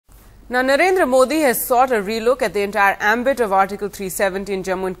Now, Narendra Modi has sought a relook at the entire ambit of Article 370 in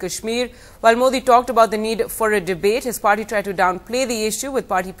Jammu and Kashmir. While Modi talked about the need for a debate, his party tried to downplay the issue, with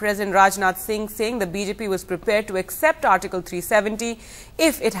party president Rajnath Singh saying the BJP was prepared to accept Article 370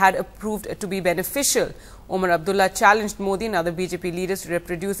 if it had proved to be beneficial. Omar Abdullah challenged Modi and other BJP leaders to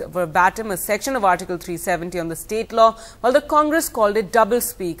reproduce verbatim a section of Article 370 on the state law, while the Congress called it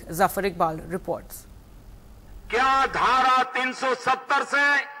doublespeak. Zafar Iqbal reports. क्या धारा 370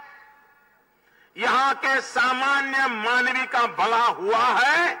 से यहाँ के सामान्य मानवी का भला हुआ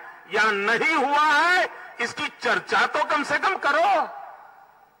है या नहीं हुआ है, इसकी चर्चा तो कम से कम करो।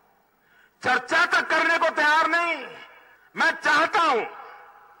 चर्चा तक करने को तैयार नहीं। मैं चाहता हूं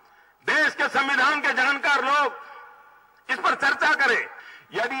देश के संविधान के जानकार लोग इस पर चर्चा करें।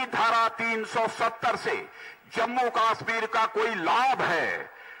 यदि धारा 370 से जम्मू कश्मीर का कोई लाभ है,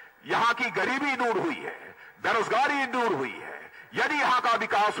 यहां की गरीबी दूर हुई है, बेरोजगारी दूर हुई है, यदि यहां का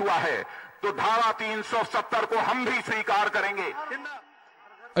विकास हुआ है, तो धारा 370 को हम भी स्वीकार करेंगे।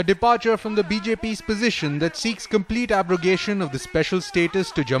 A departure from the BJP's position that seeks complete abrogation of the special status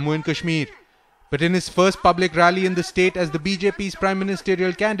to Jammu and Kashmir. But in his first public rally in the state as the BJP's prime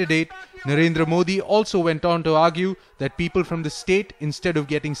ministerial candidate, Narendra Modi also went on to argue that people from the state, instead of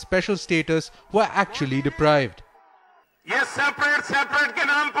getting special status, were actually deprived. ये separate के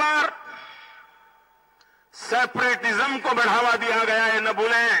नाम पर separatism को बढ़ावा दिया गया है, न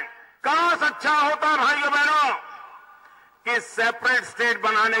भूलें। काश अच्छा होता भाइयों बहनों कि सेपरेट स्टेट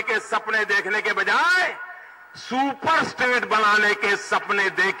बनाने के सपने देखने के बजाय सुपर स्टेट बनाने के सपने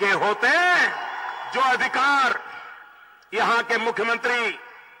देखे होते। जो अधिकार यहां के मुख्यमंत्री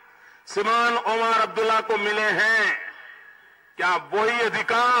श्रीमान ओमर अब्दुल्ला को मिले हैं, क्या वही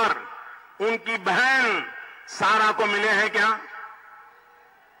अधिकार उनकी बहन सारा को मिले हैं? क्या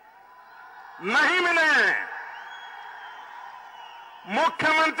नहीं मिले हैं।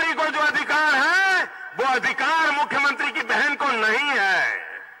 मुख्यमंत्री को जो अधिकार है, वो अधिकार मुख्यमंत्री की बहन को नहीं है,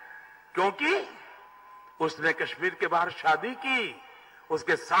 क्योंकि उसने कश्मीर के बाहर शादी की,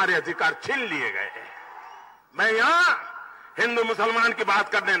 उसके सारे अधिकार छीन लिए गए। मैं यहां हिंदू मुसलमान की बात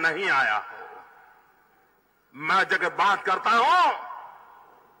करने नहीं आया हूं। मैं जब बात करता हूं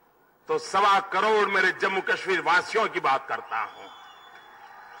तो 1.25 करोड़ मेरे जम्मू कश्मीर वासियों की बात करता हूं।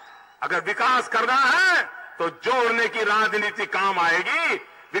 अगर विकास करना है तो जोड़ने की राजनीति काम आएगी,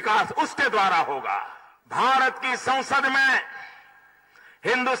 विकास उसके द्वारा होगा। भारत की संसद में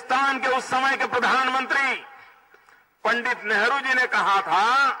हिंदुस्तान के उस समय के प्रधानमंत्री पंडित नेहरू जी ने कहा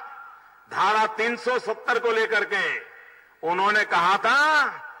था, धारा 370 को लेकर के उन्होंने कहा था,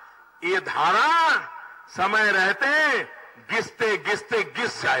 ये धारा समय रहते घिसते घिसते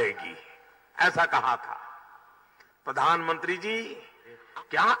घिस जाएगी, ऐसा कहा था। प्रधानमंत्री जी,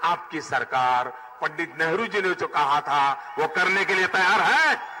 क्या आपकी सरकार पंडित नेहरू जी ने जो कहा था वो करने के लिए तैयार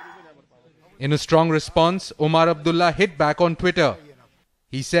है? In a strong response, Omar Abdullah hit back on Twitter.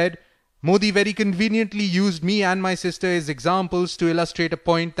 He said, Modi very conveniently used me and my sister as examples to illustrate a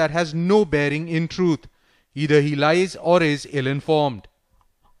point that has no bearing in truth. Either he lies or is ill-informed.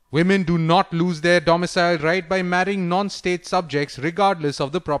 Women do not lose their domicile right by marrying non-state subjects regardless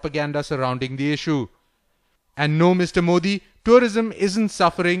of the propaganda surrounding the issue. And no, Mr. Modi, tourism isn't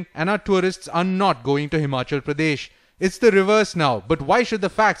suffering and our tourists are not going to Himachal Pradesh. It's the reverse now, but why should the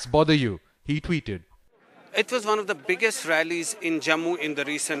facts bother you? He tweeted. It was one of the biggest rallies in Jammu in the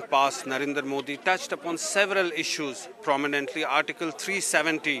recent past. Narendra Modi touched upon several issues, prominently Article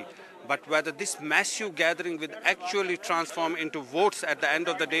 370. But whether this massive gathering will actually transform into votes at the end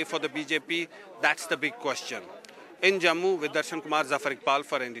of the day for the BJP, that's the big question. In Jammu, with Darshan Kumar, Zafar Iqbal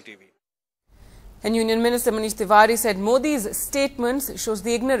for NDTV. And Union Minister Manish Tiwari said Modi's statements shows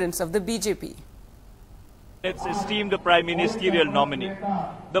the ignorance of the BJP. Its esteemed Prime Ministerial nominee.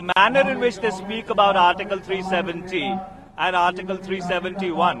 The manner in which they speak about Article 370 and Article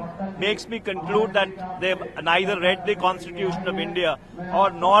 371 makes me conclude that they've neither read the Constitution of India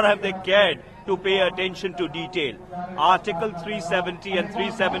nor have they cared to pay attention to detail. Article 370 and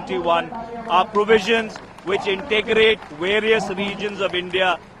 371 are provisions which integrate various regions of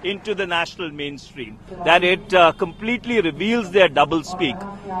India into the national mainstream. That it completely reveals their doublespeak.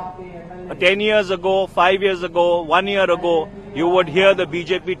 10 years ago, 5 years ago, 1 year ago, you would hear the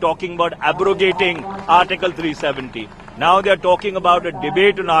BJP talking about abrogating Article 370. Now they are talking about a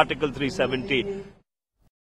debate on Article 370.